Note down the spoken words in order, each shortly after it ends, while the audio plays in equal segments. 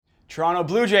Toronto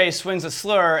Blue Jay swings a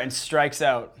slur and strikes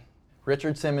out.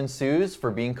 Richard Simmons sues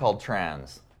for being called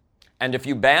trans. And if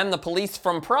you ban the police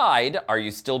from Pride, are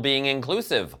you still being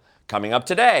inclusive? Coming up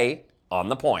today on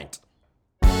The Point.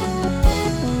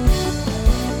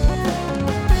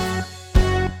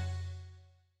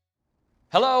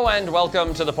 Hello and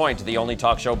welcome to The Point, the only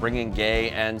talk show bringing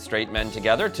gay and straight men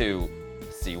together to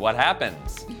see what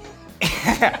happens.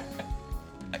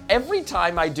 Every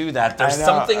time I do that, there's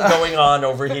something going on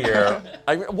over here.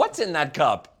 What's in that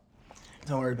cup?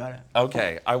 Don't worry about it.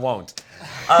 Okay, I won't.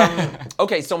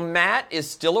 Okay, so Matt is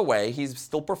still away. He's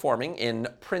still performing in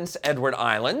Prince Edward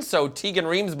Island. So Tegan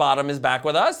Reamsbottom is back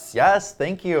with us. Yes,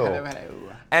 thank you.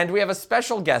 Hello. And we have a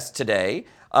special guest today,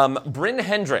 Bryn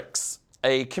Hendricks,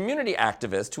 a community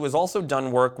activist who has also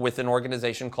done work with an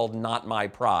organization called Not My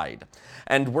Pride.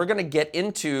 And we're going to get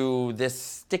into this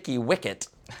sticky wicket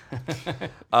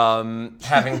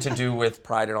having to do with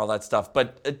pride and all that stuff.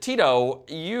 But Tito,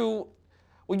 you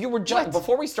were just,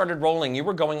 before we started rolling, you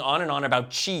were going on and on about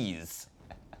cheese.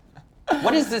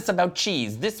 What is this about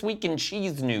cheese? This week in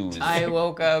cheese news. I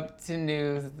woke up to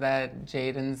news that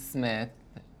Jaden Smith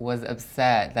was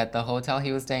upset that the hotel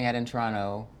he was staying at in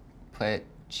Toronto put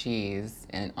cheese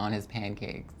on his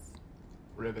pancakes.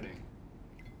 Riveting.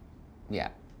 Yeah.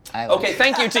 Okay,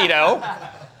 thank you, Tito.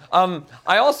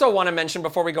 I also want to mention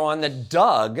before we go on that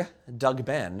Doug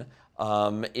Ben,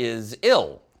 is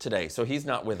ill today, so he's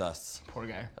not with us. Poor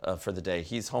guy. For the day.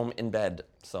 He's home in bed,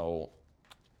 so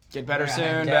Get better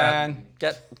soon, Ben.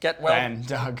 get well.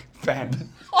 Ben.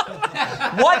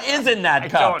 What is in that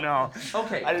cup? I don't know.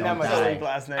 Okay. I didn't have my sleep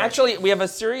last night. Actually, we have a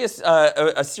serious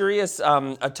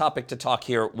topic to talk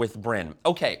here with Bryn.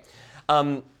 Okay,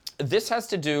 this has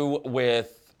to do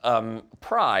with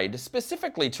Pride,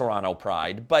 specifically Toronto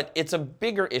Pride, but it's a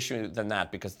bigger issue than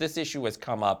that because this issue has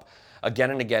come up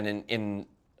again and again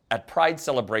at Pride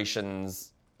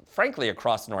celebrations, frankly,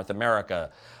 across North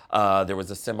America. There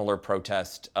was a similar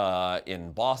protest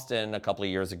in Boston a couple of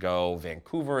years ago.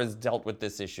 Vancouver has dealt with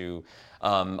this issue.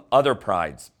 Other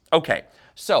prides. Okay,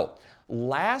 so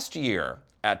last year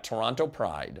at Toronto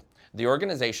Pride, the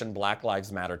organization Black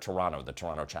Lives Matter Toronto, the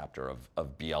Toronto chapter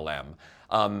of BLM,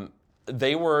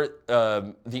 they were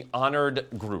the honored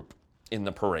group in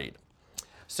the parade.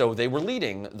 So they were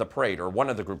leading the parade, or one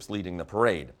of the groups leading the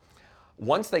parade.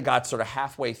 Once they got sort of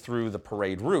halfway through the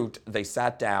parade route, they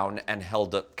sat down and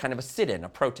held a kind of a sit-in, a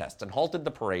protest, and halted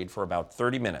the parade for about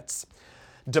 30 minutes,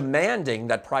 demanding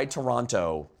that Pride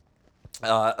Toronto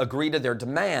agree to their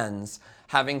demands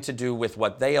having to do with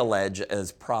what they allege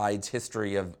as Pride's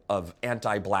history of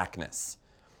anti-blackness.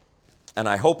 And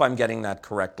I hope I'm getting that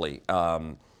correctly.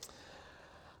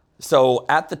 So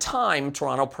at the time,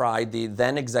 Toronto Pride, the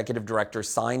then executive director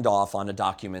signed off on a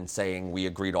document saying we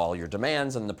agreed to all your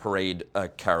demands, and the parade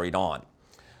carried on.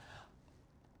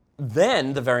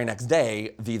 Then, the very next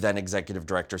day, the then executive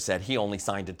director said he only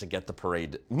signed it to get the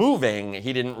parade moving.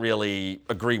 He didn't really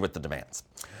agree with the demands.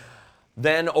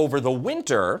 Then over the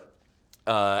winter,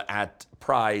 at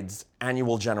Pride's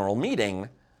annual general meeting,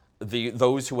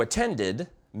 those who attended,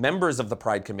 members of the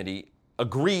Pride Committee,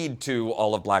 agreed to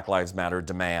all of Black Lives Matter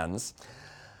demands.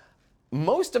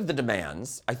 Most of the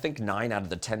demands, I think 9 out of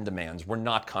the 10 demands, were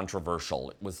not controversial.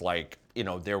 It was like,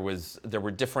 there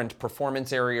were different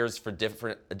performance areas for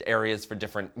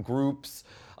different groups,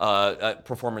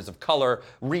 performers of color,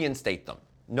 reinstate them.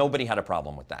 Nobody had a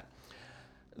problem with that.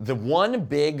 The one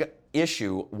big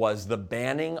issue was the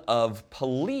banning of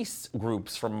police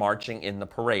groups from marching in the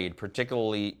parade,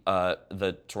 particularly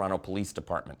the Toronto Police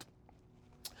Department.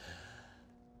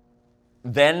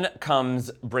 Then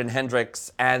comes Bryn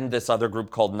Hendricks and this other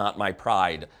group called Not My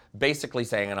Pride, basically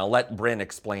saying, and I'll let Bryn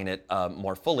explain it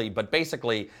more fully, but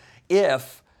basically,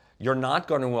 if you're not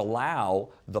going to allow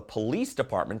the police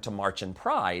department to march in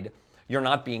Pride, you're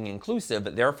not being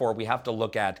inclusive. Therefore, we have to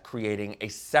look at creating a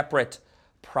separate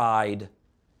Pride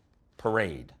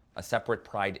parade, a separate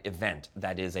Pride event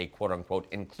that is a quote-unquote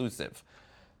inclusive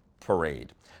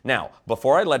parade. Now,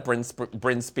 before I let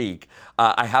Bryn speak,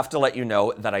 I have to let you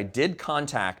know that I did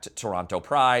contact Toronto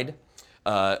Pride,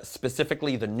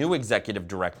 specifically the new executive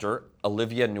director,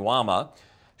 Olivia Nuama.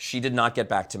 She did not get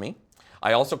back to me.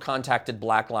 I also contacted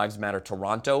Black Lives Matter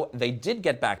Toronto. They did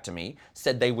get back to me,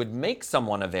 said they would make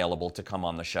someone available to come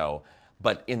on the show,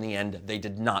 but in the end, they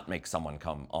did not make someone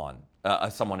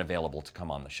available to come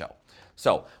on the show.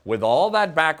 So, with all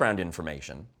that background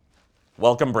information,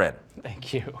 welcome, Bryn.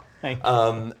 Thank you.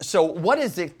 So what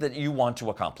is it that you want to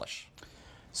accomplish?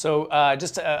 So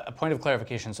just a point of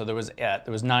clarification. So there was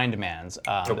 9 demands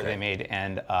that they made,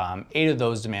 and 8 of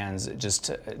those demands, just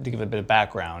to give a bit of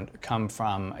background, come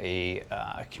from a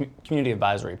community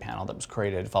advisory panel that was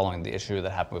created following the issue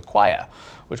that happened with Kwaya,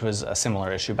 which was a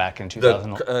similar issue back in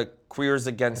 2000. Queers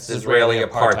Against Israeli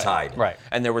Apartheid. Right.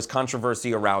 And there was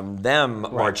controversy around them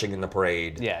marching in the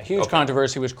parade. Yeah, huge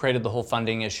controversy, which created the whole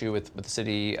funding issue with the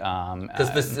city.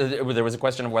 Because there was a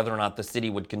question of whether or not the city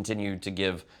would continue to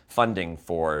give funding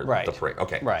for the parade.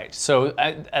 Okay. Right. So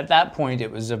at that point,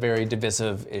 it was a very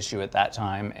divisive issue at that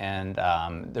time, and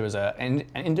there was an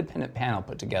independent panel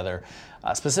put together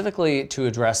specifically to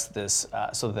address this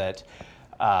so that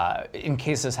in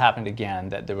case this happened again,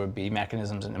 that there would be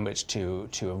mechanisms in which to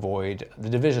avoid the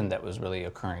division that was really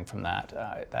occurring from that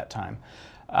at that time.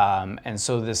 And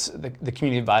so the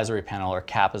Community Advisory Panel, or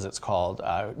CAP as it's called,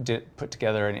 put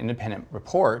together an independent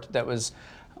report that was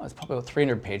it's probably about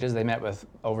 300 pages. They met with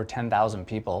over 10,000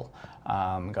 people,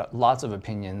 got lots of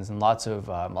opinions and lots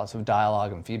of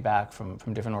dialogue and feedback from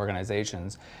different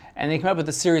organizations, and they came up with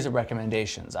a series of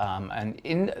recommendations. And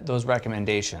in those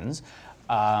recommendations,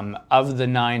 of the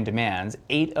 9 demands,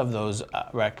 8 of those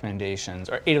recommendations,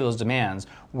 or 8 of those demands,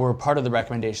 were part of the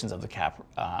recommendations of the CAP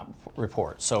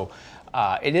report. So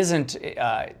it isn't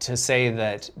to say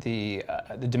that the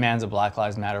demands of Black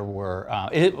Lives Matter were,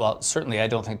 well, certainly I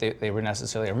don't think they were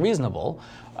necessarily unreasonable.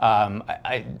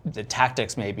 The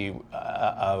tactics maybe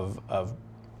of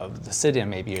the sit-in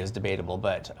maybe is debatable,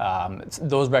 but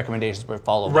those recommendations were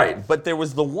followed. Right, but there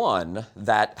was the one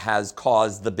that has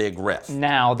caused the big rift.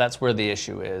 Now that's where the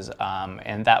issue is,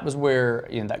 and that was where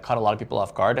that caught a lot of people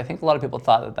off guard. I think a lot of people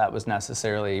thought that was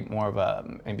necessarily more of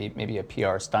a maybe a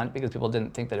PR stunt because people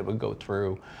didn't think that it would go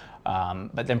through.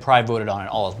 But then Pride voted on it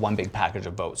all as one big package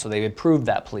of votes. So they approved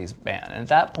that police ban. And at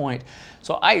that point,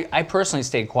 so I personally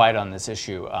stayed quiet on this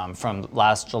issue from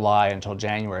last July until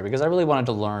January because I really wanted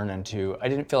to learn and I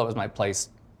didn't feel it was my place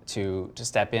to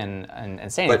step in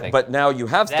and say anything. But now you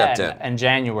have stepped in. In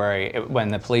January, when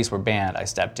the police were banned, I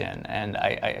stepped in. And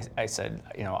I said,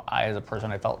 I as a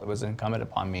person, I felt it was incumbent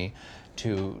upon me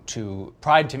to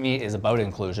Pride to me is about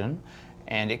inclusion.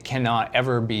 And it cannot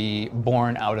ever be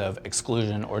born out of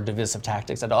exclusion or divisive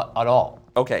tactics at all.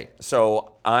 Okay,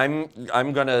 so I'm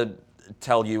going to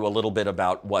tell you a little bit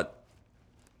about what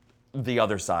the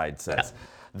other side says.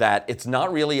 That it's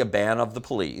not really a ban of the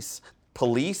police.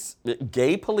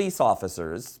 Gay police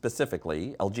officers,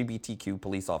 specifically LGBTQ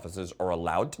police officers, are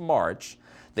allowed to march.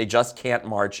 They just can't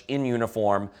march in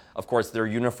uniform. Of course, their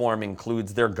uniform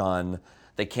includes their gun.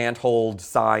 They can't hold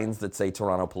signs that say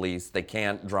Toronto Police. They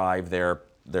can't drive their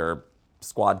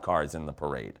squad cars in the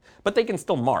parade. But they can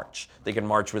still march. They can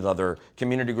march with other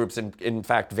community groups. In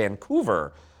fact,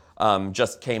 Vancouver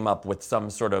just came up with some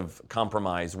sort of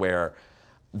compromise where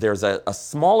there's a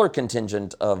smaller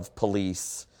contingent of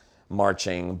police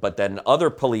marching, but then other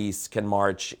police can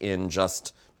march in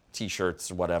just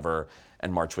T-shirts, whatever,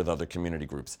 and march with other community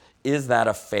groups. Is that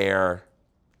a fair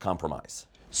compromise?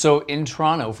 So in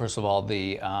Toronto, first of all,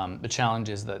 the challenge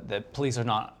is that police are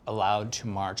not allowed to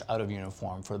march out of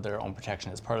uniform for their own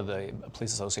protection as part of the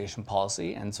police association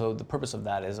policy. And so the purpose of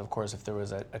that is, of course, if there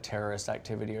was a terrorist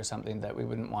activity or something, that we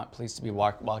wouldn't want police to be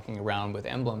walking around with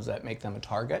emblems that make them a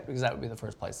target, because that would be the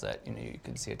first place that you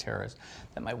could see a terrorist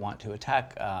that might want to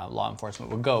attack law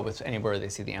enforcement would go, with anywhere they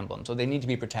see the emblem. So they need to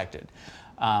be protected.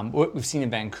 What we've seen in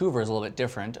Vancouver is a little bit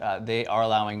different. They are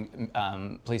allowing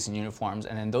police in uniforms,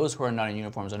 and then those who are not in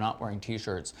uniforms are not wearing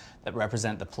T-shirts that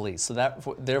represent the police. So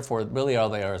therefore, really all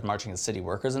they are is marching as city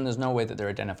workers, and there's no way that they're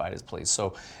identified as police.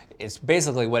 So it's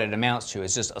basically what it amounts to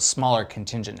is just a smaller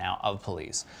contingent now of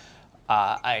police.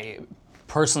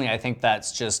 Personally, I think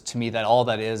that's just, to me, that all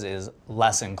that is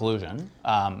less inclusion.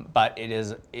 But it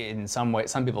is, in some way,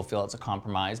 some people feel it's a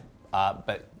compromise,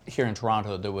 but here in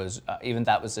Toronto, there was, even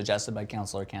that was suggested by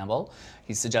Councillor Campbell.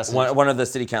 He suggested... One of the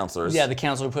city councillors. Yeah, the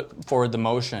councillor put forward the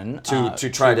motion. To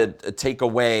try to take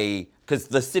away, because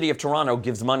the city of Toronto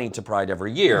gives money to Pride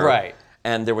every year. Right.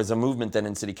 And there was a movement then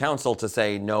in city council to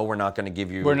say, no, we're not going to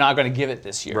give you... We're not going to give it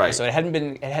this year. Right. So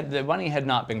the money had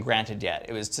not been granted yet.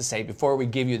 It was to say, before we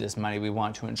give you this money, we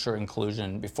want to ensure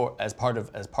inclusion as part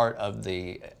of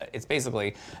the... It's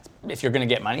basically, if you're going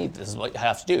to get money, this is what you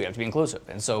have to do. You have to be inclusive.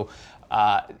 And so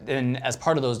then as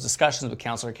part of those discussions with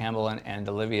Councillor Campbell and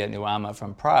Olivia Nuama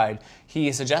from Pride,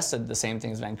 he suggested the same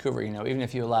thing as Vancouver, even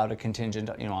if you allowed a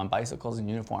contingent on bicycles in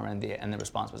uniform, and the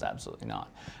response was absolutely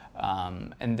not.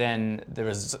 And then there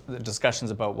was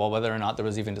discussions about, well, whether or not there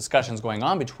was even discussions going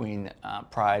on between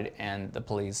Pride and the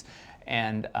police.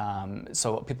 And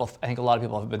so I think a lot of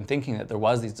people have been thinking that there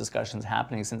was these discussions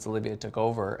happening since Olivia took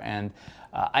over. And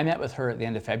I met with her at the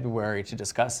end of February to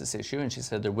discuss this issue, and she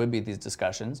said there would be these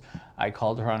discussions. I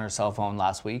called her on her cell phone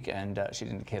last week, and she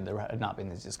indicated there had not been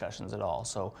these discussions at all.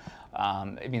 So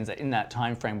it means that in that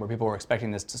time frame where people were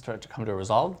expecting this to start to come to a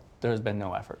resolve, there has been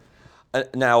no effort.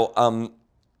 Now,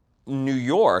 New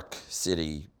York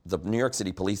City, the New York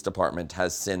City Police Department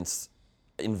has since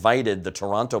invited the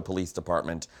Toronto Police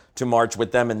Department to march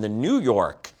with them in the New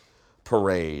York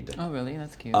parade. Oh, really?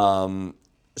 That's cute.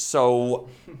 So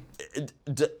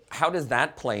how does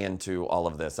that play into all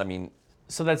of this? I mean,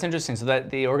 so that's interesting. So that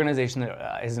the organization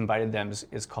that has invited them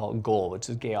is called GOAL, which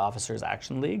is Gay Officers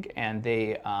Action League, and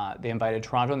they invited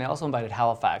Toronto, and they also invited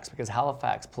Halifax because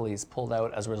Halifax police pulled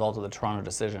out as a result of the Toronto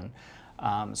decision.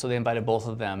 So they invited both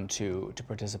of them to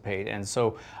participate, and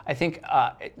so I think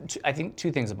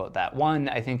two things about that. One,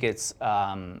 I think it's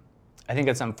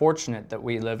unfortunate that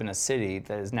we live in a city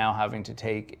that is now having to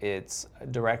take its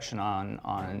direction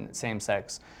on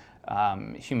same-sex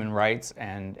human rights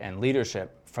and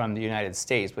leadership from the United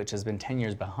States, which has been 10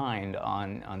 years behind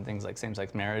on things like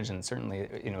same-sex marriage, and certainly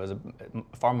is a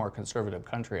far more conservative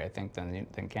country, I think, than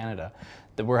Canada.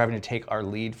 That we're having to take our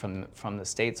lead from the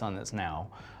States on this now.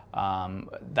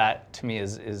 That to me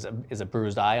is a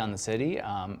bruised eye on the city,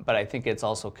 but I think it's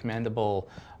also commendable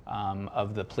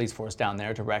of the police force down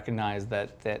there to recognize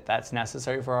that's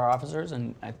necessary for our officers,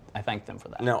 and I thank them for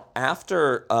that. Now,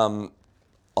 after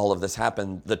all of this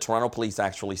happened, the Toronto police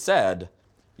actually said,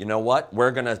 you know what,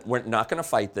 we're not gonna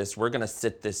fight this, we're gonna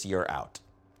sit this year out.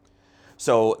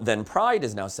 So then Pride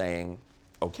is now saying,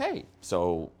 okay,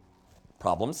 so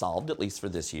problem solved, at least for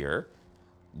this year.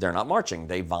 They're not marching.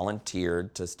 They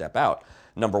volunteered to step out.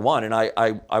 Number one, and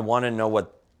I want to know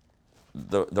what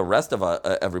the rest of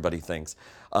everybody thinks.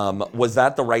 Was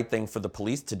that the right thing for the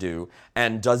police to do?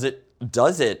 And does it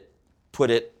put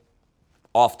it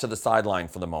off to the sideline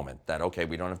for the moment? That, okay,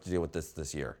 we don't have to deal with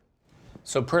this year.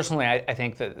 So personally, I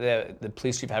think that the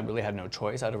police chief really had no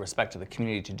choice out of respect to the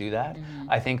community to do that.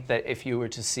 I think that if you were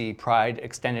to see Pride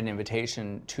extend an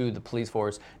invitation to the police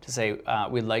force to say,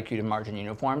 we'd like you to march in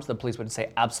uniforms, the police would say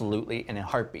absolutely in a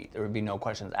heartbeat. There would be no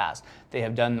questions asked. They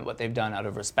have done what they've done out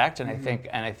of respect, and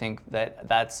I think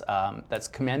that's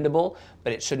commendable,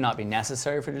 but it should not be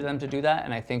necessary for them to do that.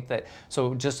 And I think that,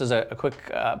 so just as a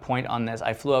quick point on this,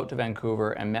 I flew out to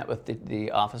Vancouver and met with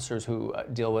the officers who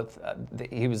deal with,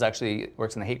 he was actually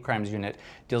works in the hate crimes unit,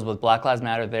 deals with Black Lives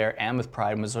Matter there and with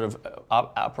Pride, and was sort of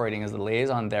operating as the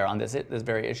liaison there on this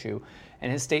very issue.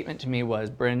 And his statement to me was,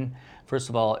 Bryn, first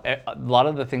of all, a lot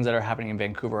of the things that are happening in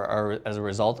Vancouver are as a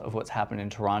result of what's happened in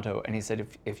Toronto. And he said,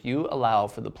 if you allow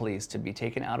for the police to be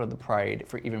taken out of the Pride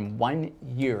for even 1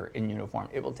 year in uniform,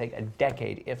 it will take a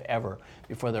decade, if ever,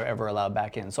 before they're ever allowed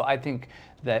back in. So I think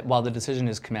that while the decision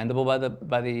is commendable by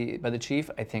the chief,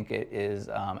 I think it is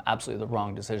absolutely the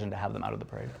wrong decision to have them out of the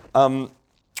Parade.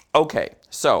 Okay,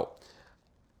 so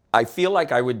I feel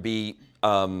like I would be.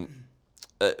 I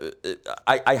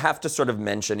have to sort of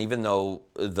mention, even though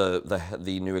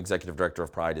the new executive director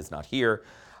of Pride is not here,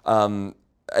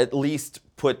 at least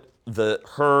put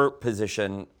her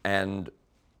position and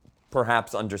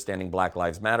perhaps understanding Black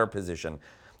Lives Matter position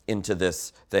into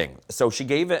this thing. So she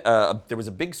gave it. There was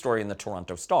a big story in the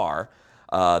Toronto Star,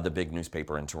 the big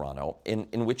newspaper in Toronto,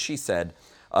 in which she said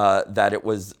that it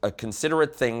was a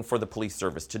considerate thing for the police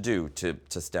service to do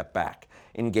to step back,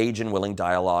 engage in willing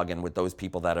dialogue and with those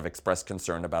people that have expressed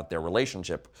concern about their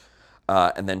relationship,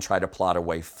 and then try to plot a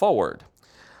way forward.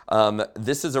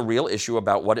 This is a real issue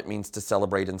about what it means to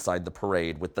celebrate inside the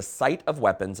parade with the sight of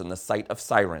weapons and the sight of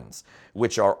sirens,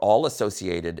 which are all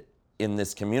associated in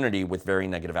this community with very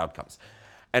negative outcomes.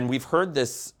 And we've heard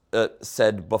this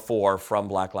said before from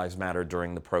Black Lives Matter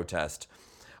during the protest,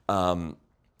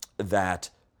 that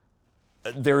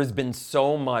there has been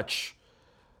so much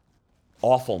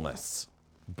awfulness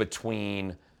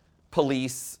between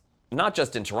police, not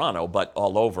just in Toronto, but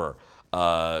all over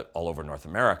North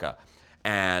America,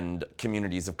 and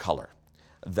communities of color,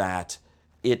 that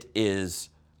it is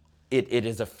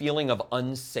a feeling of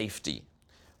unsafety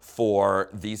for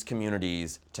these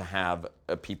communities to have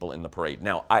people in the parade.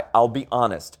 Now, I'll be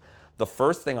honest, the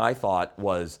first thing I thought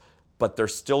was, but they're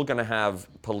still going to have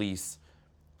police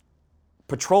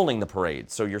patrolling the parade,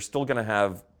 so you're still going to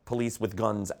have police with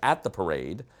guns at the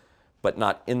parade, but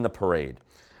not in the parade.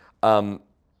 And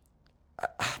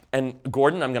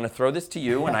Gordon, I'm going to throw this to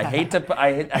you, and I hate to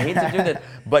do this,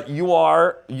 but you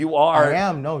are. I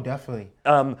am. No, definitely.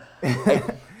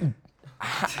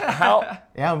 How?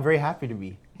 Yeah, I'm very happy to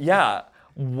be. Yeah.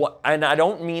 And I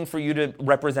don't mean for you to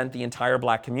represent the entire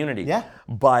Black community. Yeah.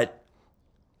 But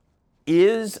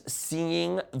Is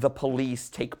seeing the police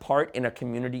take part in a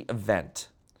community event,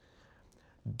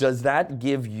 does that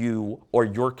give you or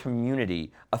your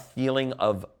community a feeling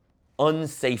of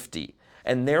unsafety?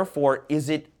 And therefore, is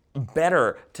it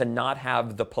better to not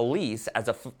have the police as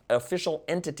an official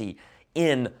entity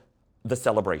in the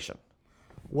celebration?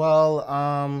 Well,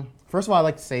 first of all, I'd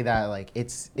like to say that like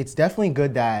it's definitely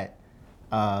good that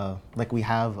like we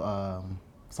have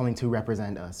something to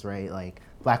represent us, right? Like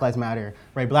Black Lives Matter,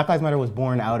 right? Black Lives Matter was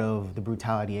born out of the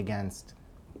brutality against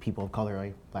people of color,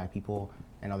 right? Black people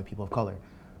and other people of color.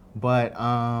 But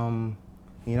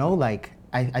you know, like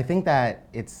I think that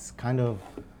it's kind of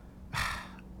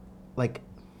like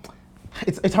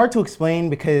it's hard to explain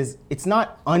because it's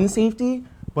not unsafety,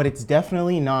 but it's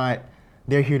definitely not.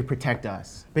 They're here to protect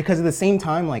us. Because at the same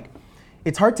time, like,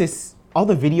 it's hard to, all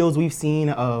the videos we've seen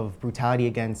of brutality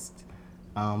against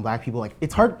Black people, like,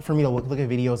 it's hard for me to look at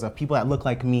videos of people that look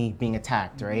like me being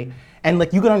attacked, right? And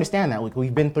like, you can understand that, like,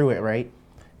 we've been through it, right?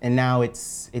 And now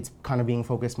it's kind of being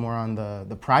focused more on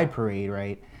the Pride Parade,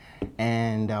 right?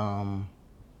 And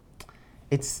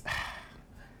it's,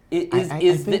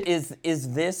 Is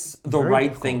this the Very right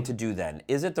difficult. thing to do then?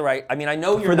 Is it the right? I mean, I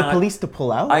know you're for the not. police to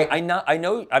pull out? I know.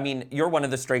 I mean, you're one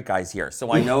of the straight guys here,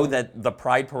 so I know that the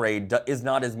Pride Parade is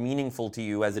not as meaningful to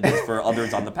you as it is for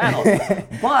others on the panel.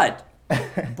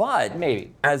 But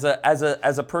Maybe. as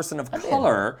a person of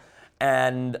color,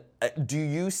 and do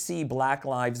you see Black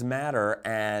Lives Matter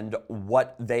and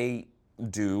what they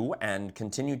do and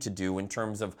continue to do in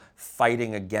terms of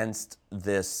fighting against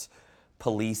this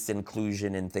police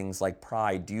inclusion in things like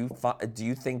Pride? Do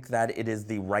you think that it is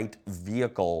the right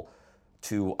vehicle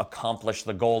to accomplish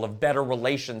the goal of better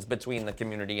relations between the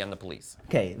community and the police?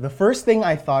 Okay, the first thing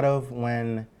I thought of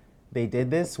when they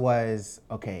did this was,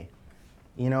 okay,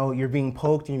 you know, you're being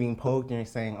poked and you're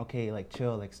saying, okay, like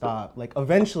chill, like stop. Like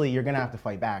eventually you're gonna have to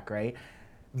fight back, right?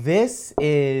 This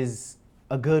is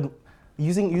a good,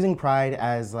 using Pride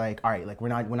as like, all right, like we're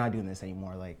not doing this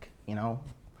anymore. Like, you know,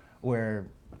 we're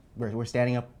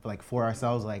standing up like for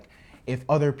ourselves. Like if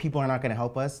other people are not gonna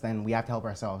help us, then we have to help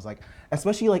ourselves. Like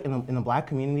especially like in the Black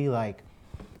community, like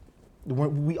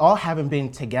we all haven't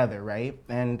been together, right?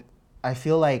 And I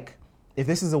feel like if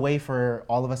this is a way for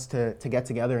all of us to get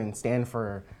together and stand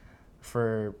for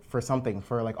something,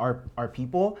 for like our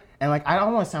people, and like I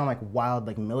don't want to sound like wild,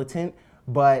 like militant,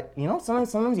 but you know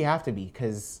sometimes you have to be,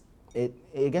 because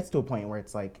it gets to a point where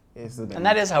it's like it's a bit And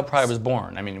that is how Pride was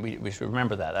born. I mean, we should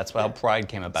remember that. That's how Pride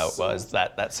came about, was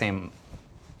that same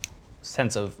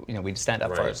sense of, you know, we'd stand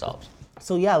up for ourselves.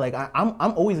 So yeah, like I'm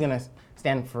always gonna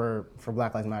stand for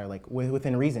Black Lives Matter, like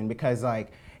within reason, because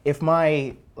like if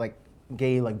my like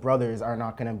gay like brothers are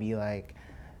not gonna be like,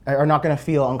 are not gonna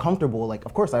feel uncomfortable, like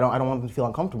of course I don't want them to feel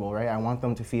uncomfortable, right? I want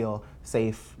them to feel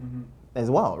safe as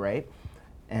well, right?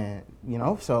 And you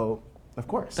know, so of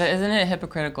course. But isn't it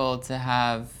hypocritical to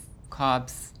have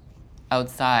cops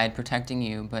outside protecting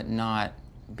you but not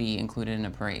be included in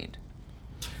a parade?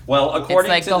 Well, It's according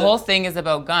like to the whole thing is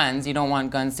about guns. You don't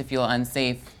want guns to feel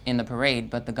unsafe in the parade,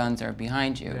 but the guns are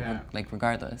behind you, like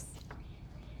regardless.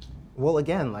 Well,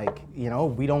 again, like you know,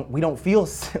 we don't feel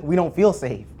safe.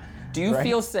 Do you right?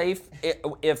 feel safe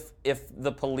if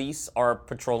the police are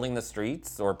patrolling the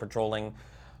streets or patrolling,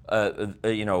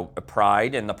 you know,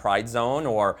 Pride in the Pride Zone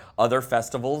or other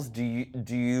festivals? Do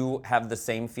you have the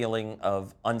same feeling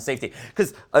of unsafety?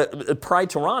 Because Pride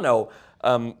Toronto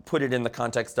put it in the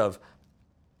context of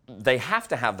they have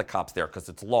to have the cops there because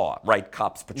it's law, right?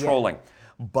 Cops patrolling.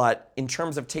 Yeah. But in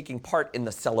terms of taking part in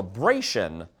the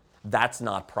celebration, that's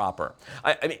not proper.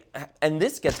 I mean, and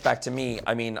this gets back to me.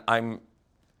 I mean, I'm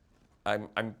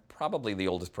probably the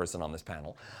oldest person on this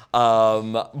panel,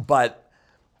 but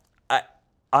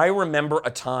I remember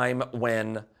a time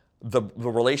when the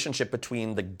relationship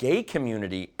between the gay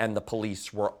community and the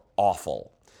police were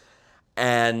awful,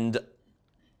 and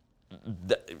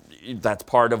that's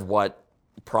part of what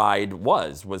Pride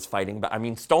was fighting back. I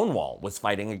mean, Stonewall was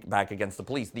fighting back against the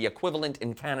police. The equivalent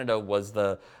in Canada was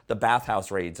the bathhouse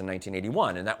raids in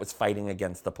 1981, and that was fighting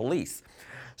against the police.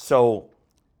 So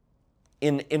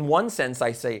in one sense,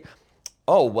 I say,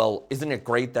 oh, well, isn't it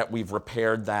great that we've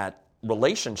repaired that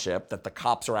relationship, that the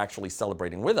cops are actually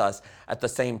celebrating with us? At the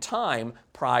same time,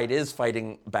 Pride is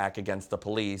fighting back against the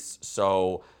police,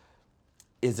 so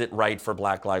is it right for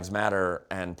Black Lives Matter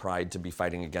and Pride to be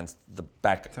fighting against the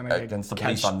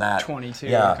police on that? 22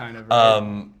 yeah. kind of.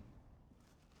 Right?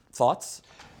 Thoughts?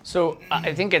 So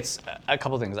I think it's a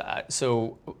couple things.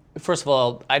 So First of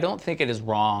all, I don't think it is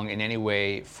wrong in any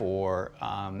way for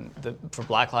for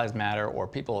Black Lives Matter or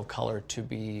people of color to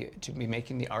be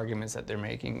making the arguments that they're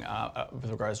making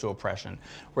with regards to oppression.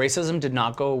 Racism did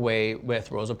not go away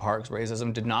with Rosa Parks.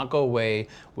 Racism did not go away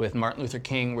with Martin Luther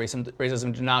King.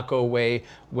 Racism did not go away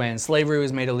when slavery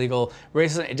was made illegal.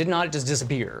 Racism, it did not just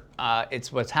disappear.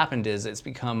 It's what's happened is it's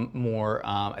become more,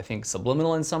 I think,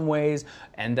 subliminal in some ways,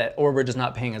 and that, or we're just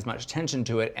not paying as much attention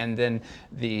to it. And then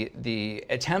the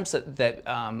attempts that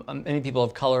many people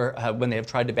of color have, when they have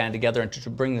tried to band together and to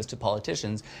bring this to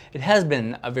politicians, it has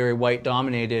been a very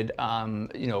white-dominated,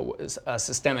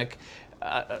 systemic.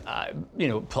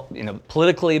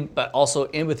 Politically, but also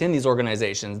within these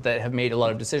organizations that have made a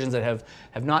lot of decisions that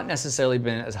have not necessarily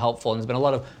been as helpful, and there's been a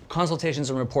lot of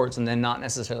consultations and reports, and then not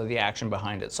necessarily the action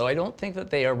behind it. So I don't think that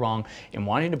they are wrong in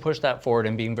wanting to push that forward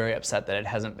and being very upset that it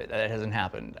hasn't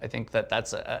happened. I think that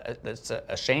that's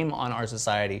a shame on our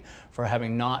society for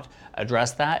having not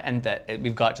addressed that, and that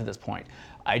we've got to this point.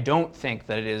 I don't think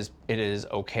that it is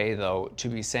okay, though, to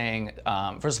be saying,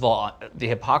 first of all, the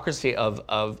hypocrisy of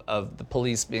the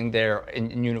police being there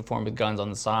in uniform with guns on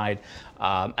the side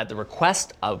at the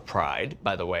request of Pride,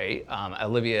 by the way.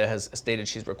 Olivia has stated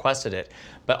she's requested it,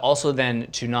 but also then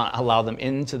to not allow them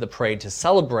into the parade to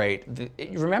celebrate.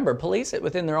 Remember, police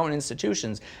within their own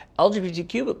institutions,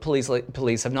 LGBTQ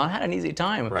police have not had an easy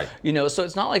time. Right. So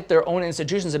it's not like their own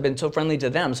institutions have been so friendly to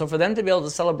them. So for them to be able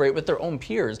to celebrate with their own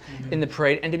peers in the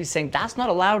parade and to be saying that's not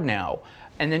allowed now,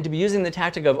 and then to be using the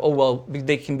tactic of, oh, well,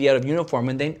 they can be out of uniform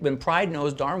when Pride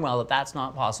knows darn well that that's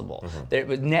not possible.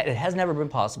 It has never been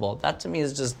possible. That to me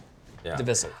is just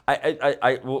divisive.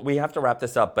 We have to wrap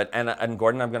this up, but and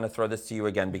Gordon, I'm going to throw this to you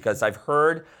again because I've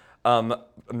heard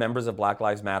members of Black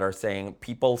Lives Matter saying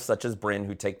people such as Bryn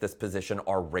who take this position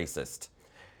are racist.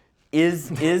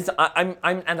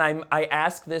 I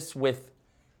ask this with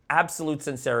absolute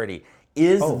sincerity.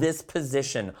 Is this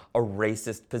position a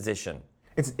racist position?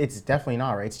 It's definitely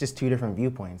not, right? It's just two different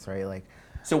viewpoints, right? Like,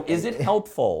 so is it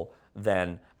helpful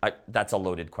then? That's a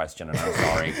loaded question, and I'm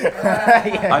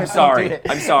sorry.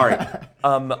 I'm sorry.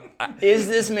 Is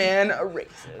this man a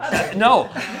racist? No.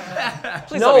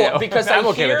 Please let me know. Because I'm I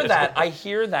okay hear with it. that. I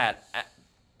hear that.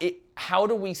 How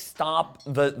do we stop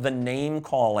the name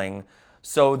calling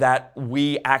so that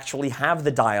we actually have the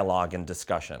dialogue and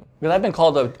discussion? Well, I've been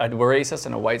called a racist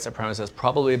and a white supremacist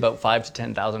probably about 5,000 to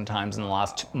 10,000 times in the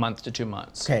last month to 2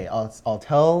 months. okay, I'll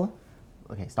tell.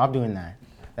 Okay, stop doing that.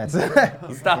 That's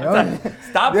Stop calling him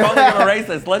a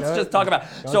racist. Let's just talk about.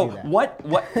 So do that.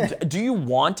 what do you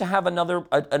want to have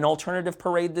an alternative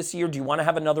parade this year? Do you want to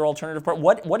have another alternative parade?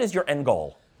 What is your end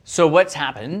goal? So what's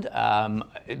happened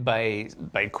by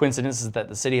coincidence is that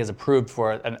the city has approved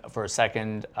for a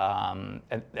second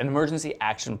an emergency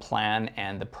action plan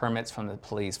and the permits from the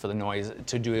police for the noise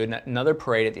to do another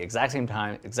parade at the exact same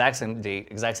time, exact same date,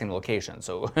 exact same location.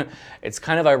 So it's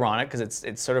kind of ironic because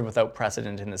it's sort of without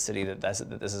precedent in the city that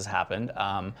this has happened.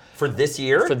 For this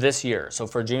year? For this year. So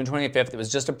for June 25th, it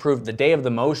was just approved the day of the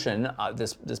motion.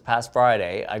 This past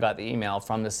Friday, I got the email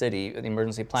from the city, the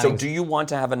emergency planning. So do you want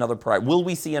to have another parade? Will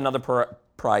we see another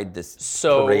pride this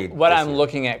So parade what this I'm year?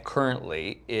 looking at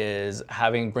currently is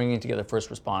bringing together first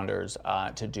responders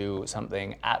to do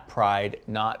something at Pride,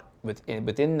 not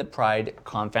within the Pride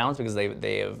confounds, because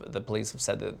the police have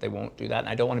said that they won't do that, and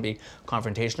I don't want to be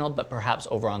confrontational, but perhaps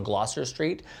over on Gloucester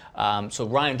Street. So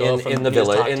Ryan Doyle in the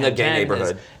village, in the gay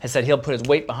neighborhood, has said he'll put his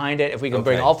weight behind it if we can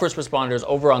bring all first responders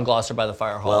over on Gloucester by the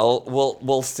fire hall. Well,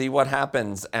 we'll see what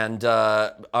happens, and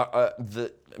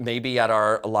maybe at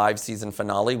our live season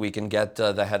finale, we can get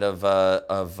the head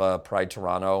of Pride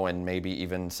Toronto and maybe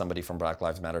even somebody from Black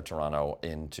Lives Matter Toronto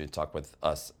in to talk with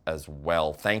us as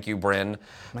well. Thank you, Bryn,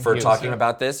 for talking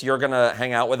about this. You're going to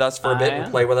hang out with us for a bit and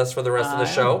play with us for the rest of the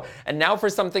show. And now for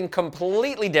something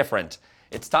completely different.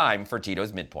 It's time for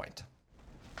Tito's Midpoint.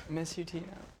 Miss you, Tito.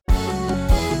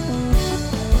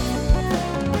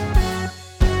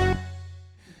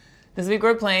 This week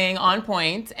we're playing On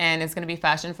Point, and it's going to be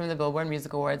Fashion from the Billboard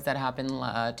Music Awards that happened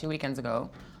 2 weekends ago.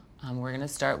 We're going to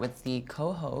start with the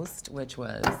co-host, which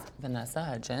was Vanessa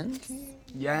Hudgens.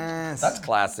 Yes. That's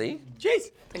classy.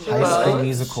 Jeez. High School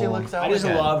Musical. I just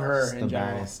love her The in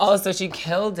general. baddest. Oh, so she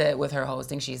killed it with her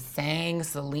hosting. She sang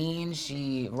Celine,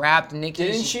 she rapped Nicki.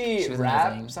 Didn't she was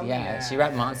rap amazing. something? Yeah, she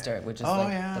rapped Monster, which is the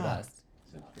best.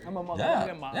 I'm a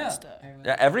motherfucking monster.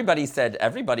 Yeah, everybody said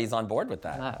everybody's on board with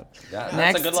that. Yeah, that's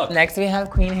Next, a good look. Next we have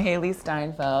Queen Haley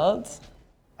Steinfeld.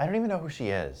 I don't even know who she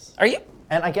is. Are you?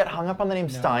 And I get hung up on the name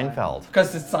Steinfeld.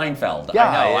 Because it's Seinfeld. Yeah,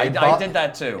 I it know. I bo- did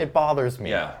that too. It bothers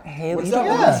me. Yeah. Haley,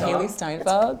 Yeah. Haley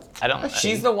Steinfeld? I don't.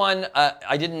 She's the one,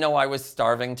 I didn't know I was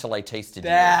starving till I tasted you.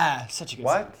 Yeah, such a good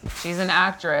What? She's an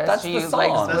actress. That's she the was, like,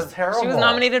 song. That's She terrible. was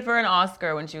nominated for an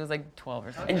Oscar when she was like 12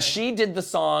 or something. And she did the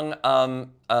song,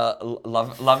 Love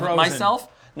Frozen. Myself.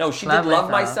 No, she Love did Love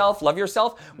Myself. Myself, Love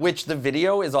Yourself, which the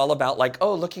video is all about, like,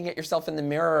 oh, looking at yourself in the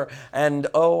mirror, and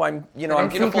oh, I'm it's beautiful.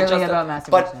 secretly Just about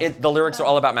but masturbation. the lyrics are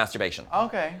all about masturbation.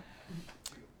 Okay.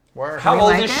 Word. How we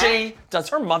old like is it? she? Does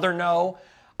her mother know?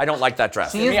 I don't like that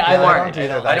dress. She is I bored.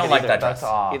 I don't like that That's dress.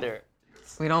 off. either.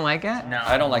 We don't like it? No.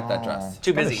 I don't like that dress.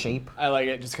 Too Kind of busy. shape. I like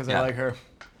it just because I like her.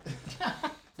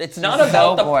 It's not She's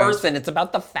about so the bored. person, it's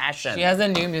about the fashion. She has a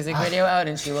new music video out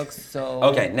and she looks so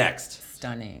Okay, next.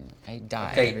 stunning. I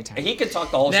die Okay, every time. he could talk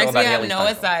the whole show Next about we have Haley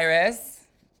Noah Steinfeld. Cyrus.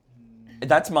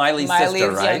 That's Miley's Miley's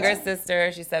sister, right? younger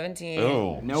sister. She's 17.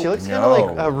 Ooh. She looks kind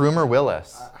of like a Rumor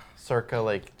Willis, circa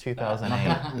like 2008.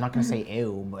 I'm not gonna say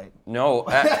ew, but No.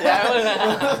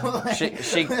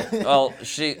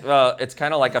 It's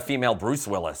kind of like a female Bruce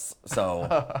Willis.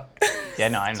 So. Yeah,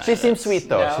 no, I'm not. She seems sweet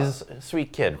though. She's a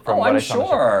sweet kid from Oh, what I'm I saw. on the show.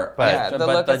 sure. But Yeah, the but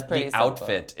look the, is pretty the simple.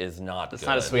 outfit is not. It's good.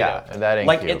 not a sweet yeah, outfit. that ain't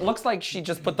Like cute. it looks like she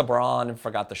just put the bra on and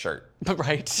forgot the shirt.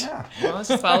 Right. Well,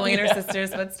 she's following in her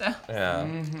sister's footsteps.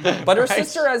 Yeah. But her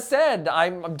sister has said,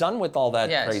 I'm done with all that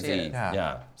Yeah, she crazy. is.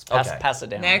 Yeah. Pass, Okay. pass it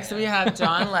down. Next we have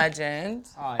John Legend.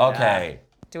 Oh, yeah. Okay.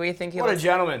 Do we think he What a looks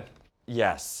gentleman.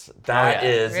 Yes. That yeah.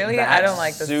 is. Really? that I don't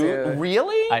like the suit.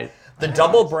 Really? The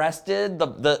double-breasted,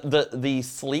 the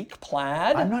sleek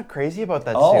plaid. I'm not crazy about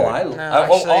that Oh, suit.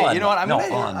 Actually, on. you know what? No,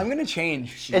 on. I'm gonna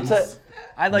change. It's a.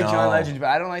 I like No. John Legend, but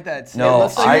I don't like that. No,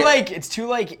 It's too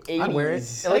like 80s. wear it. It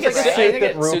looks I like think a it's- I suit think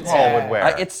that it suits RuPaul him. would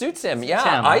wear. It suits him.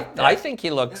 Yeah. him. I think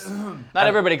he looks. Not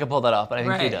everybody can pull that off, but I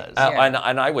think he Right. does. Yeah.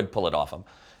 And I would pull it off him.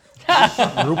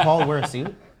 RuPaul wear a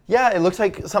suit. Yeah, it looks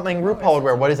like something RuPaul would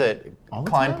wear. What is it? All the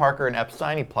Klein, time? Parker, and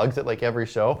Epstein. He plugs it like every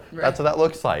show. That's what that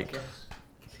looks like.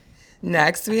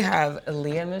 Next we have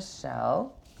Leah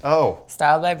Michelle, Oh,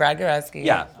 styled by Brad Goreski.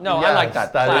 Yeah. No, I like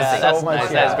that. that is Yeah, Classy. that's so much.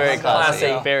 nice. That's very Classy.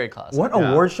 classy. Very classy. What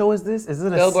award show is this? Is it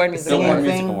a Billboard s- Music singing Billboard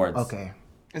Music thing? Awards. Okay,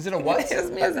 Is it a what? His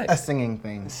music. a singing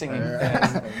thing. Singing.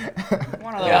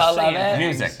 One of We all love singing it.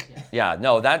 Music. Yeah.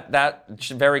 No, that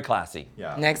very classy.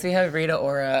 Next we have Rita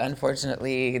Ora.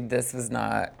 Unfortunately, this was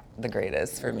not the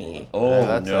greatest for me. Oh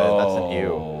that's an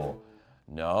ew.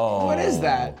 No. What is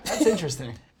that? That's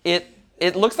interesting.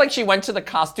 It looks like she went to the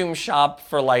costume shop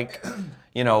for like,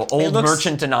 old looks-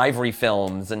 Merchant and Ivory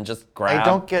films and just grabbed. I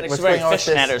don't get Like what's she's wearing going on with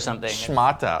fishnet this or something.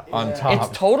 schmata on top.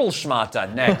 It's total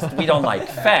schmata. Next, we don't like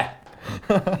fat.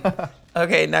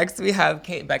 Okay, next we have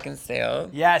Kate Beckinsale.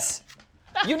 Yes.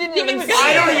 You didn't even see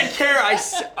I don't it. even care.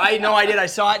 I know I did. I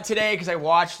saw it today because I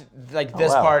watched like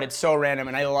this wow. part. It's so random,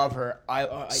 and I love her.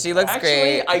 She looks Actually,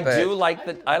 great. I but do like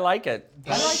that. I like it.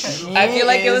 I feel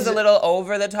like it was a little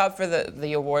over the top for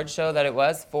the award show that it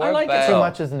was for. I like it but Too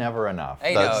much is never enough.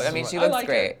 I know. That's- I mean, she I looks like it.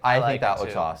 great. I like think that it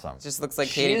looks too. awesome. Just looks like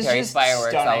She Katy is Perry's just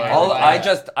fireworks all stunning. over. All, the I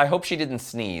place. I hope she didn't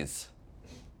sneeze.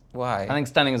 Why? I think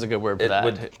stunning is a good word for It that.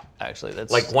 would- Actually,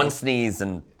 that's Like one sneeze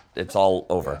and it's all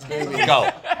over. Go.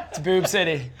 It's Boob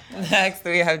City. Next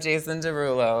we have Jason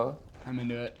Derulo. I'm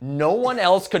into it. No one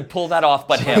else could pull that off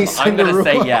but him. Jason I'm gonna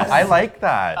say Derulo. yes. I like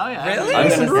that. Oh yeah. Really? I'm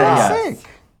gonna say yes. Sick.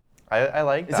 I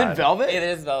like Is that. it velvet? It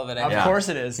is velvet. I Of think. course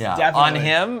it is. Yeah. Definitely. On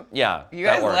him, yeah. You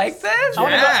that guys works. like this? I just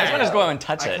want to just go and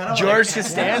touch it. George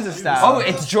Costanza style. Oh,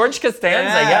 it's George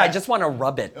Costanza. Yeah, I just want to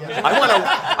rub it. I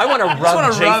want to rub wanna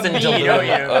rub Jason me, Derulo. don't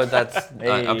you? Oh, that's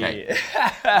okay.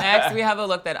 Next we have a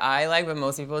look that I like, but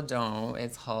most people don't.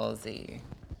 It's Halsey.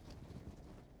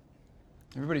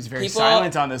 Everybody's very People-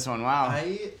 silent on this one. Wow.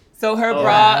 So her I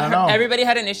bra, don't know. everybody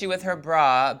had an issue with her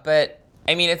bra, but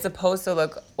I mean, it's supposed to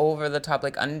look over the top,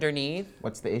 like underneath.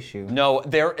 What's the issue? No,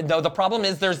 the problem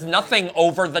is there's nothing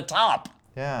over the top.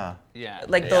 Yeah. Yeah.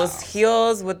 Like those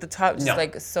heels with the top, just No.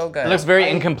 like so good. It looks very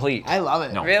incomplete. I love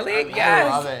it. Really? Yes.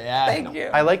 love it, yeah. Thank you.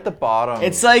 I like the bottom.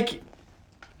 It's like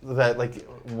that like.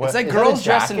 What, it's like is that a girls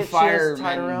dressed in jacket she has tied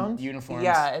fireman around. uniforms.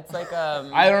 Yeah, it's like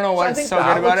I don't know I what's think so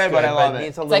that good about looks it, but I good, love it it.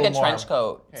 needs a it's like a little more- trench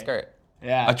coat skirt.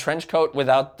 Yeah. A trench coat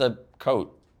without the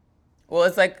coat. Well,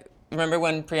 it's like remember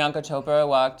when Priyanka Chopra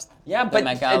walked Yeah, the but,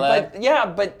 Met Gala? she's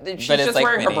But it's just like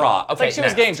wearing her mini. bra. Okay, It's like she was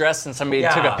next. getting dressed and somebody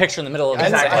Yeah. took a picture in the middle of the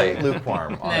Exactly. I'm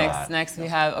lukewarm on that. Next we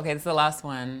have this is the last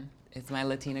one. It's my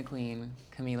Latina queen,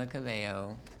 Camila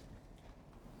Cabello.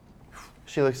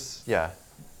 She looks, yeah.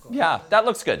 Yeah, that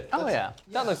looks good. Oh yeah.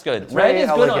 That looks good. very Red is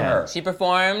good on elegant. her. She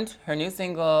performed her new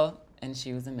single, and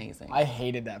she was amazing. I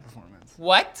hated that performance.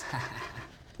 What?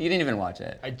 You didn't even watch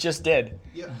it. I just did.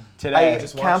 Today. I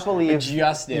just can't watched it. believe I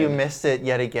just did. you missed it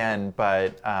yet again,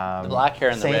 but The black hair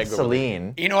and the Saint red.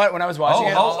 Celine. You know what? When I was watching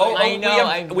it, I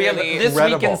know, We have I really- this week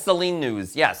in Incredible. Celine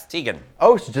news. Yes, Tegan.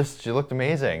 Oh, she looked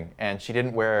amazing, and she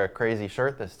didn't wear a crazy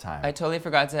shirt this time. I totally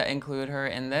forgot to include her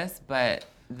in this, but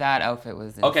that outfit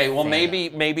was Okay, well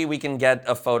insane. maybe we can get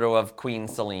a photo of Queen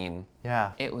Celine.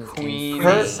 Yeah. It was Queen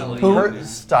insane. Her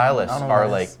stylists are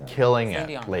like killing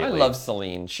Cindy it on. lately. I love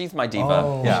Celine. She's my diva.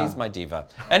 Oh. Yeah. She's my diva.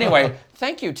 Anyway,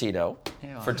 thank you, Tito,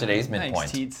 for today's midpoint.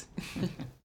 Thanks, Teets.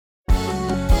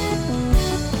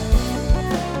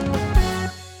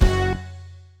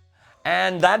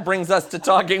 And that brings us to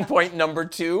talking point number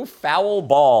 2, foul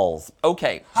balls.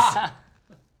 Okay.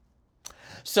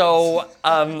 So,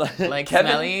 Like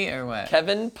smelly or what?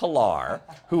 Kevin Pillar,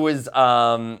 who is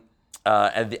an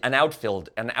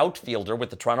outfielder with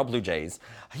the Toronto Blue Jays,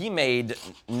 he made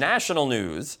national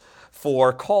news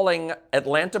for calling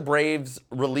Atlanta Braves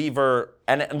reliever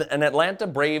an Atlanta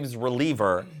Braves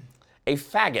reliever a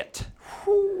faggot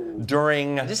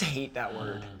during I just hate that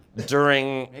word.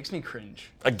 during Makes me cringe.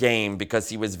 a game because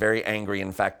he was very angry.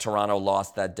 In fact, Toronto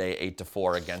lost that day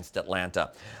 8-4 against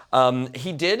Atlanta.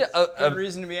 He did Good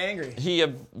reason to be angry.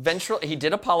 he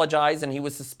did apologize and he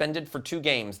was suspended for 2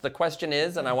 games. The question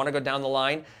is, and I want to go down the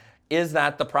line, is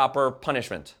that the proper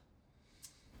punishment?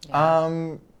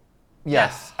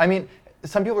 Yes. I mean,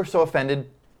 some people are so offended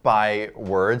by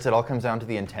words. It all comes down to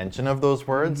the intention of those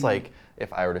words. Like,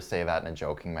 if I were to say that in a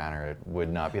joking manner, it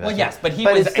would not be that. Well, yes, but he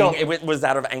it's still, it was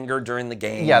out of anger during the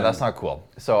game. yeah, that's not cool.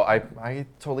 So I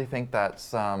totally think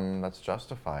that's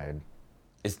justified.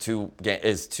 Is too.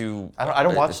 I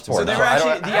don't watch it's too- sports. So they so were I don't-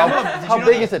 actually- the how MLB did you how know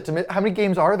big that? is it? How many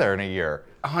games are there in a year?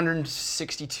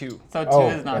 162. So 2 Oh,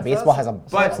 is not. yeah, baseball has a.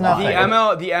 But not the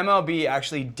fair. the MLB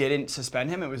actually didn't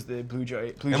suspend him. It was the Blue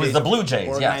Jays. was the Blue Jays,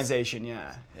 yes. organization.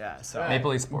 Yeah. So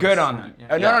Maple Leaf Sports. good on them.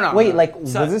 Yeah. No. Wait, like, It's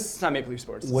was not, this- It's not Maple Leaf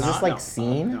Sports. Was It's this not, like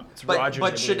seen? No, it's Rogers.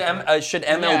 But I should believe. should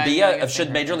MLB Yeah, I guess should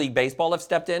they Major heard League Baseball have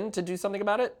stepped in to do something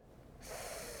about it?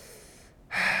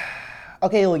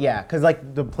 Okay, well, yeah, because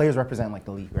like the players represent like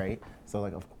the league, right? So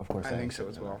like, of course. I think so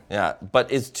as well. Yeah,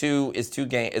 but is a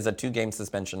 2-game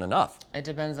suspension enough? It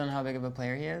depends on how big of a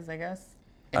player he is, I guess.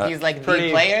 If he's like pretty-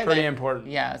 the player, pretty then- important.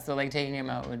 Yeah, so like taking him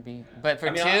out would be. But for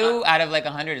mean, 2 out of like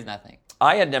 100 is nothing.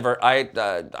 I had never.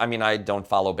 I mean, I don't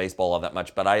follow baseball all that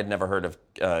much, but I had never heard of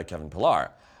Kevin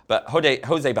Pillar. But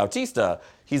Jose Bautista,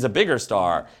 he's a bigger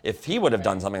star. If he would have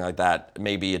done something like that,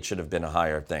 maybe it should have been a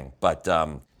higher thing. But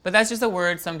But that's just a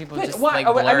word some people just why? like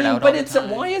blurt out all the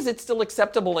time. Why is it still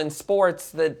acceptable in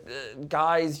sports that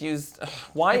guys use?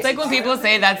 Why? It's like when people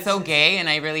say that's so gay, and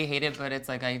I really hate it, but it's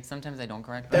like sometimes I don't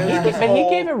correct them. But he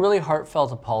gave a really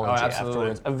heartfelt apology absolutely.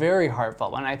 afterwards, a very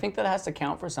heartfelt one. I think that has to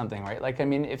count for something, right? Like, I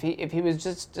mean, if he was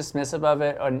just dismissive of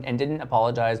it and didn't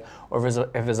apologize, or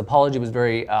if his apology was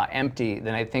very empty,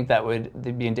 then I think that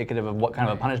would be indicative of what kind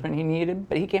of a punishment he needed.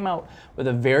 But he came out with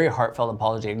a very heartfelt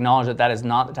apology, acknowledged that that is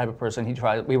not the type of person he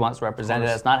wants to represent.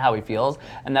 That's not how he feels,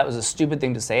 and that was a stupid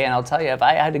thing to say. And I'll tell you, if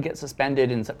I had to get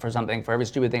suspended for something for every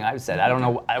stupid thing I've said, I don't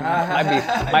know,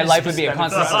 my life would be a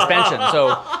constant suspension.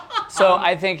 So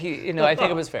I think I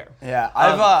think it was fair. Yeah,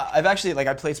 I've actually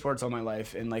I played sports all my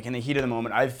life, and like in the heat of the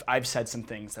moment, I've said some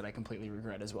things that I completely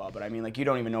regret as well. But I mean, like you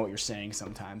don't even know what you're saying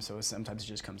sometimes, so sometimes it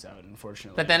just comes out.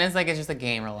 Unfortunately, But then it's like it's just a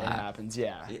game, it relax. happens.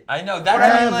 Yeah. I know But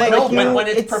I mean, like, when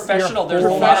it's professional, there's a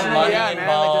lot of Professional, money yeah, man. Like, there's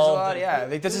a lot, involved. yeah.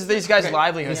 Like this is these guys'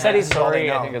 livelihood. He said he's This is all they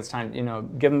sorry. I know. think it's time.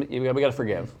 Give him. We got to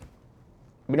forgive.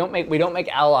 We don't make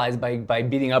allies by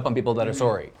beating up on people that are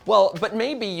sorry. Well, but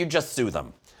maybe you just sue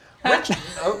them.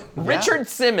 Richard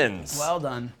Simmons. Well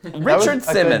done. Richard A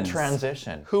Simmons. good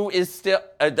transition. Who is still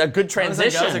a good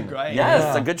transition. that was a great-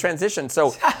 yes, a good transition.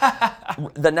 So,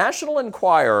 the National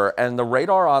Enquirer and the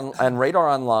Radar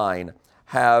Online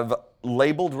have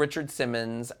labeled Richard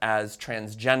Simmons as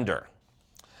transgender,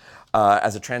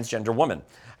 as a transgender woman,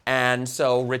 and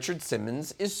so Richard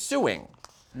Simmons is suing.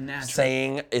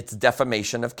 Saying it's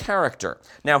defamation of character.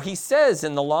 Now he says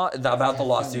in the law about the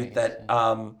lawsuit that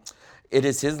it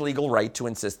is his legal right to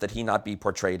insist that he not be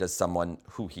portrayed as someone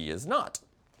who he is not.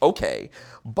 Okay,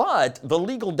 but the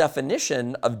legal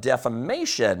definition of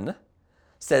defamation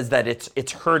says that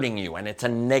it's hurting you and it's a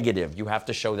negative. You have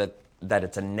to show that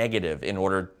it's a negative in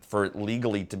order for it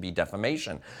legally to be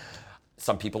defamation.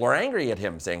 Some people are angry at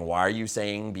him, saying, "Why are you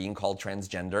saying being called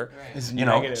transgender?" It's You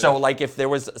know, negative. so like if there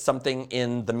was something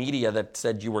in the media that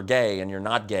said you were gay and you're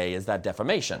not gay, is that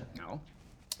defamation? No.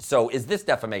 So is this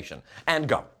defamation? And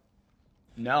go.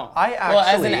 No. I actually. Well,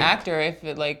 as an actor,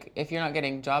 if you're not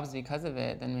getting jobs because of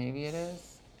it, then maybe it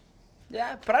is.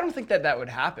 Yeah, but I don't think that would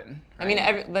happen. I mean,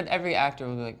 every actor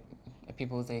will be like,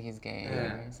 people who say he's gay.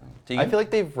 Or something. I feel like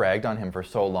they've ragged on him for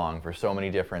so long for so many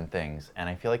different things, and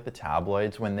I feel like the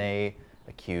tabloids, when they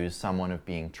accuse someone of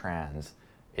being trans,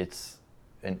 it's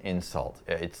an insult.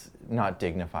 It's not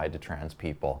dignified to trans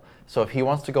people. So if he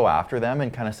wants to go after them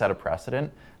and kind of set a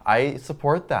precedent, I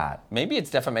support that. Maybe it's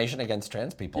defamation against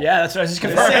trans people. Yeah, that's what I was just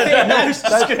going to say. I was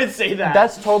just going to say that.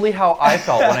 That's totally how I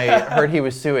felt when I heard he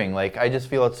was suing. Like, I just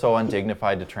feel it's so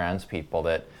undignified to trans people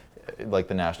that, like,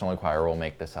 the National Enquirer will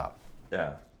make this up.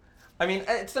 Yeah. I mean,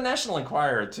 it's the National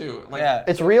Enquirer, too. Like, Yeah.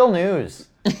 It's real news.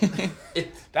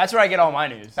 That's where I get all my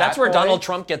news. That's where Donald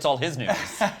Trump gets all his news.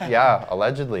 Yeah,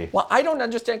 allegedly. Well, I don't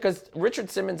understand because Richard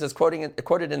Simmons is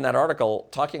quoted in that article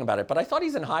talking about it, but I thought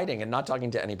he's in hiding and not talking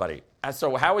to anybody.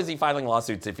 So how is he filing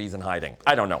lawsuits if he's in hiding?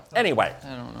 I don't know. Anyway,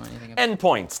 I don't know anything about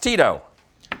endpoints. Tito,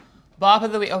 Bop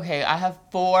of the week. Okay, I have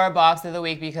 4 bops of the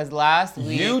week because last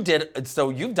week. you've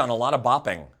done a lot of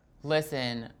bopping.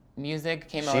 Listen, music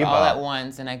came out She all at bop.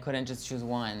 once, and I couldn't just choose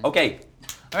one. Okay,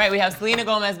 All right, we have Selena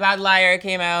Gomez, Bad Liar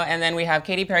came out, and then we have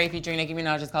Katy Perry featuring Nicki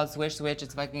Minaj. It's called Swish Switch.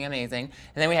 It's fucking amazing.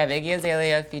 And then we have Iggy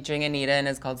Azalea featuring Anita, and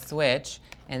it's called Switch.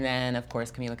 And then, of course,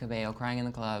 Camila Cabello, Crying in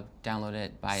the Club. Download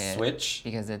it, buy it. Switch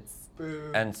Because it's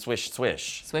and swish,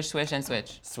 swish. Swish, Swish, and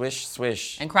Switch. Swish,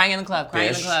 swish. And Crying in the Club. Crying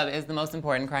in the Bish. Club is the most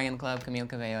important. Crying in the Club, Camila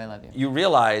Cabello, I love you. You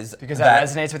realize Because that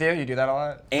resonates with you? You do that a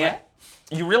lot?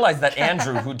 You realize that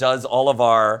Andrew, who does all of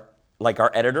our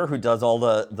editor, who does all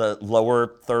the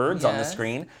lower thirds on the Yes.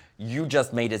 screen, you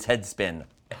just made his head spin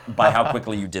by how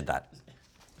quickly you did that.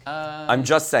 I'm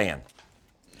just saying.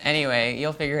 Anyway,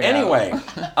 you'll figure it out. Anyway,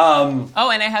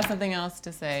 Oh, and I have something else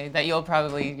to say that you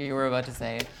were about to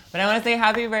say. But I want to say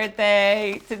happy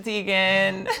birthday to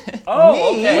Tegan.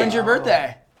 When's your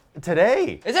birthday?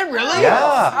 Today. Is it really?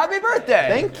 Yeah. Happy birthday.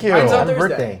 Thank you. Mine's on Happy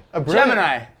Thursday. birthday. A brilliant-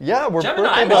 Gemini. Yeah, we're Gemini.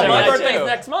 birthday Well, my buddies. birthday's too.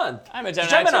 next month. I'm a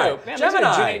Gemini Gemini. too. Man,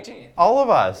 Gemini. June 18th. All of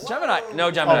us. Gemini. No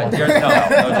Gemini. You're- no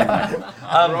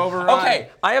Gemini. overrun. Okay,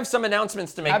 I have some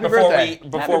announcements to make Happy before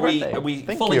birthday. we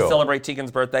Thank fully you. celebrate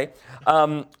Tegan's birthday.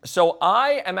 So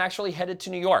I am actually headed to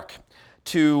New York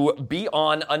to be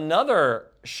on another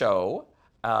show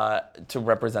to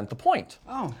represent The Point.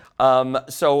 Oh.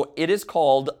 So it is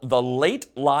called The Late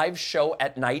Live Show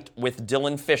at Night with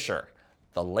Dylan Fisher.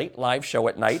 The Late Live Show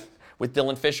at Night with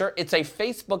Dylan Fisher. It's a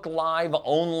Facebook Live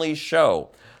only show.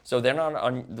 So they're not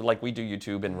on, like we do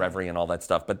YouTube and Reverie and all that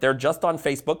stuff, but they're just on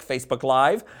Facebook, Facebook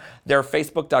Live. They're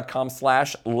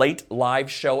facebook.com/late live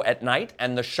show at night,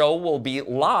 and the show will be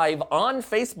live on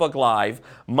Facebook Live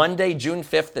Monday, June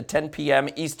 5th at 10 p.m.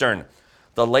 Eastern.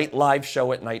 The Late Live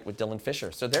Show at Night with Dylan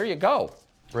Fisher. So there you go.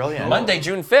 Brilliant. Monday,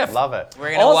 June 5th. Love it. We're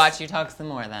going to Also- watch you talk some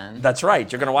more then. That's right.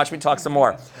 You're going to watch me talk some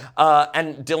more.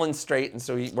 And Dylan's straight, and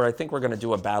so I think we're going to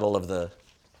do a battle of the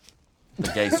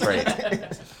gay straight.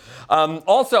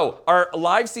 Also, our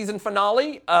live season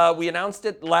finale, we announced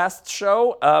it last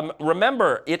show.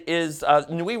 Remember, it is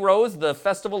Nuit Rose, the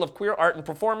Festival of Queer Art and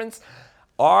Performance.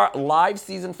 Our live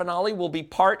season finale will be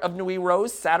part of Nuit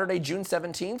Rose, Saturday, June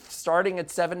 17th, starting at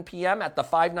 7 p.m. at the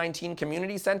 519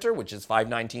 Community Center, which is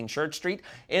 519 Church Street,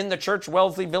 in the Church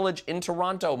Wellesley Village in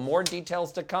Toronto. More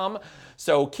details to come,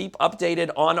 so keep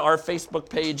updated on our Facebook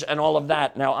page and all of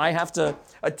that. Now, I have to,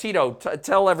 Tito,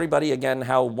 tell everybody again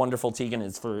how wonderful Tegan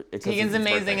is for Tegan's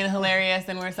amazing and hilarious,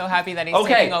 and we're so happy that he's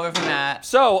Okay. taking over from Matt.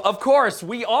 So, of course,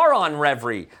 we are on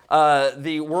Reverie,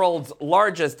 the world's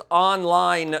largest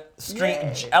online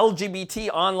LGBT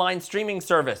online streaming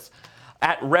service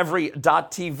at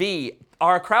reverie.tv.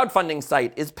 Our crowdfunding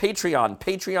site is Patreon,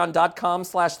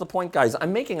 patreon.com/thepointguys.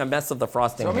 I'm making a mess of the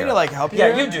frosting Want me here. to help you?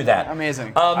 Yeah, you do that.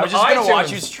 Amazing. I was just going to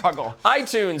watch you struggle.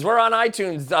 iTunes, we're on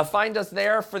iTunes. Find us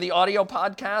there for the audio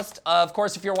podcast. Of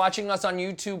course, if you're watching us on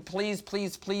YouTube,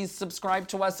 please subscribe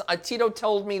to us. Tito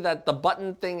told me that the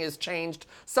button thing is changed.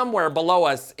 Somewhere below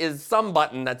us is some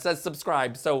button that says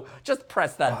subscribe. So just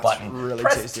press that button. really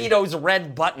Press tasty. Tito's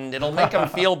red button. It'll make him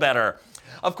feel better.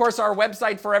 Of course, our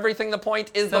website for everything The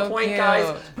Point is So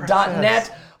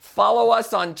thepointguys.net. Follow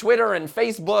us on Twitter and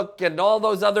Facebook and all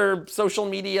those other social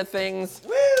media things.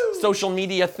 Social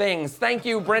media things. Thank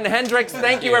you, Bryn Hendricks.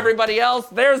 Thank you, everybody else.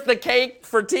 There's the cake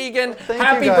for Tegan.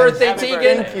 Happy you, guys. birthday, Happy Tegan.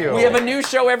 birthday. Thank you. We have a new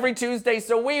show every Tuesday,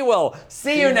 so we will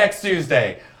see you next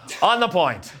Tuesday on The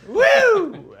Point.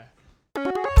 Woo!